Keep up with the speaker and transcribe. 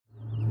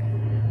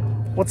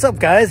What's up,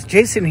 guys?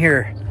 Jason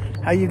here.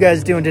 How you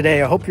guys doing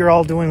today? I hope you're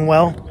all doing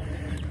well.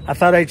 I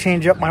thought I'd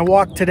change up my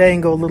walk today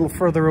and go a little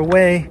further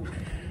away.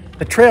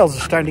 The trails are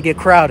starting to get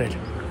crowded,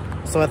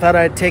 so I thought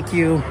I'd take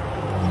you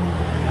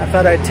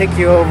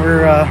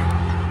over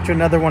to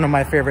another one of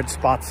my favorite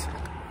spots.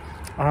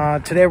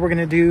 Today we're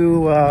gonna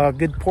do a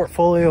good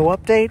portfolio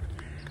update.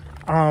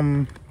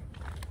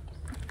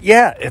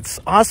 Yeah, it's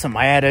awesome.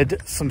 I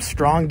added some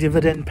strong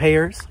dividend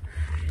payers,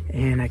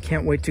 and I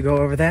can't wait to go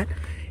over that.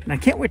 And I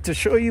can't wait to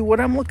show you what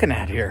I'm looking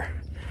at here.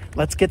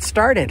 Let's get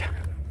started.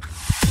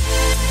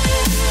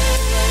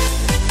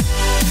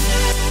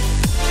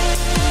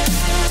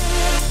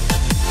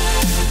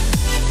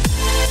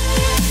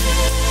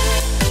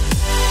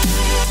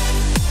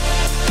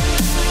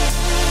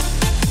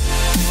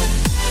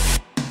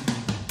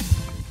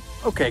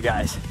 Okay,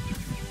 guys.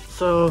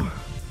 So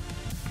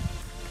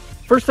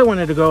first I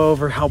wanted to go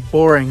over how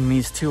boring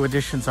these two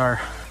additions are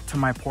to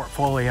my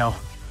portfolio.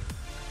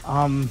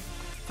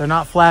 They're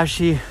not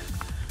flashy,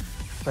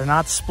 they're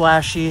not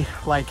splashy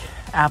like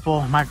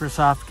Apple,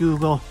 Microsoft,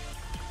 Google,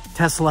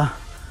 Tesla,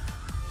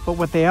 but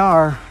what they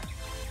are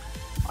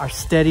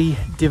steady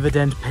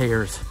dividend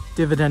payers,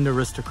 dividend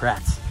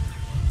aristocrats.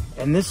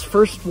 And this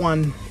first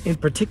one in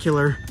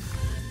particular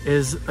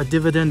is a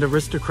dividend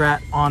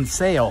aristocrat on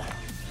sale.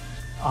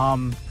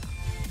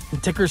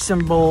 Ticker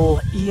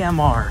symbol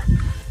EMR.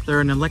 They're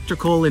an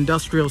electrical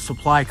industrial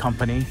supply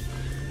company.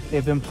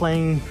 They've been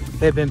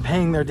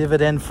paying their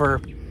dividend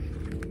for,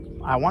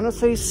 I want to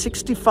say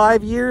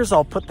 65 years.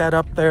 I'll put that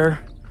up there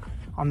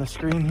on the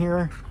screen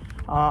here.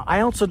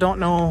 I also don't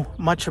know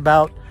much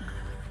about,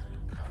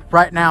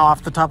 right now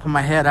off the top of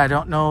my head, I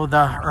don't know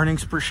the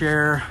earnings per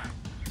share,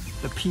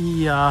 the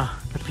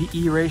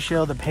PE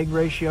ratio, the PEG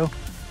ratio,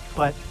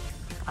 but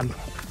I'm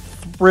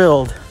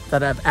thrilled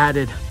that I've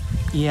added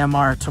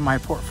EMR to my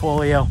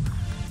portfolio.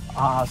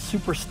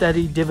 Super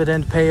steady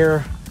dividend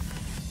payer,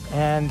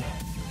 and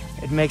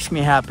it makes me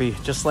happy,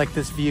 just like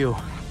this view.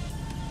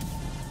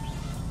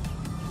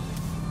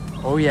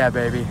 Oh yeah,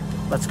 baby.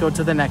 Let's go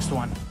to the next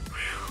one.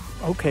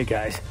 Okay,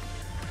 guys.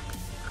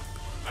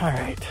 All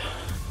right.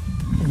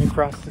 Let me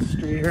cross the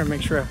street here and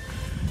make sure I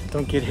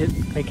don't get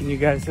hit making you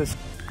guys this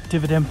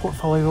dividend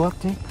portfolio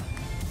update.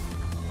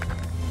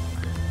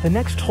 The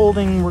next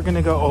holding we're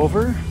gonna go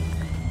over,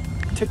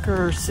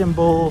 ticker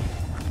symbol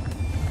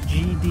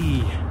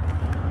GD,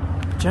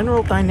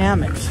 General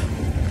Dynamics.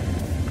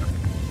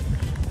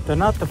 They're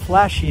not the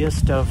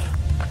flashiest of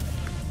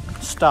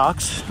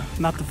stocks,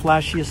 not the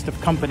flashiest of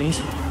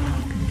companies,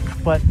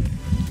 but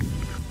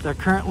they're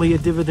currently a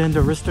dividend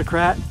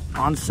aristocrat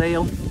on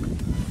sale.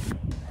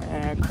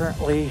 And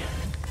currently,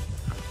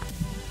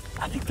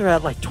 I think they're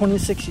at like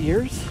 26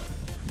 years.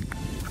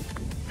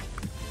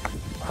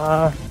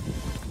 I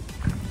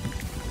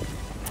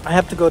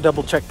have to go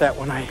double check that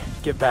when I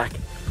get back.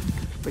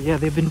 But yeah,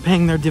 they've been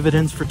paying their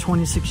dividends for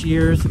 26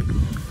 years.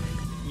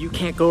 You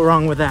can't go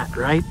wrong with that,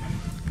 right?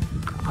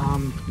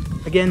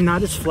 Again,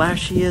 not as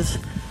flashy as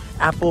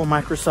Apple,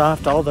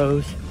 Microsoft, all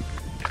those.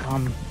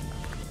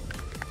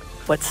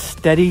 But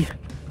steady,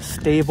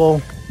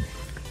 stable,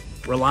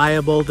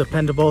 reliable,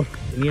 dependable.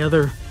 Any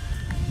other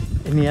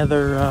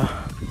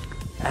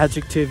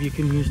adjective you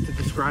can use to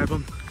describe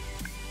them.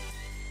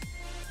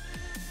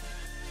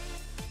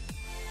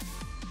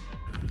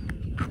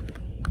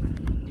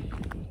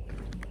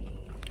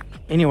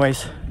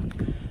 Anyways,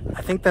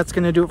 I think that's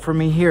gonna do it for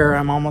me here.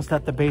 I'm almost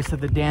at the base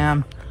of the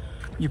dam.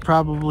 You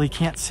probably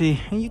can't see,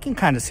 and you can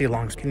kind of see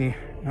along. Can you?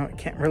 No, I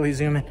can't really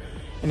zoom in.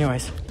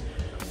 Anyways,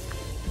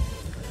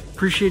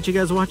 appreciate you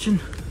guys watching,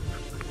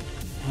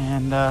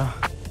 and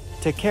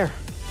take care.